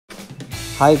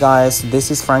Hi guys, this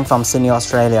is Frank from Sydney,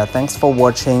 Australia. Thanks for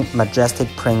watching Majestic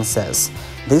Princess.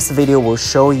 This video will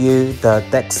show you the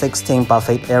Deck 16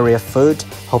 buffet area food.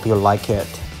 Hope you like it.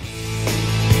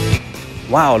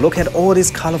 Wow, look at all this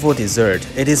colorful dessert.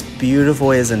 It is beautiful,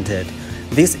 isn't it?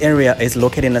 This area is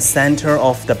located in the center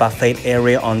of the buffet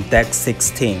area on Deck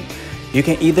 16. You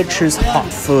can either choose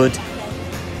hot food,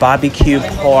 barbecue,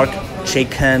 pork,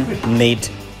 chicken,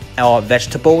 meat, or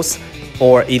vegetables,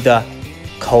 or either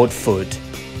cold food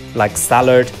like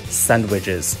salad,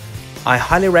 sandwiches. I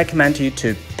highly recommend you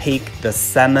to pick the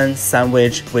salmon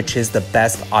sandwich, which is the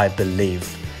best, I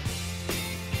believe.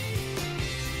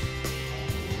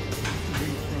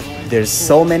 There's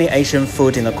so many Asian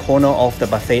food in the corner of the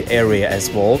buffet area as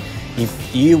well.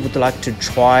 If you would like to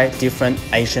try different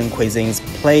Asian cuisines,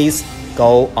 please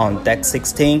go on Deck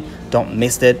 16. Don't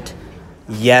miss it.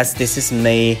 Yes, this is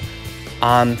me.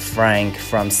 I'm Frank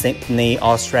from Sydney,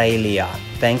 Australia.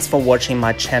 Thanks for watching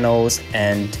my channels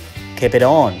and keep it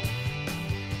on.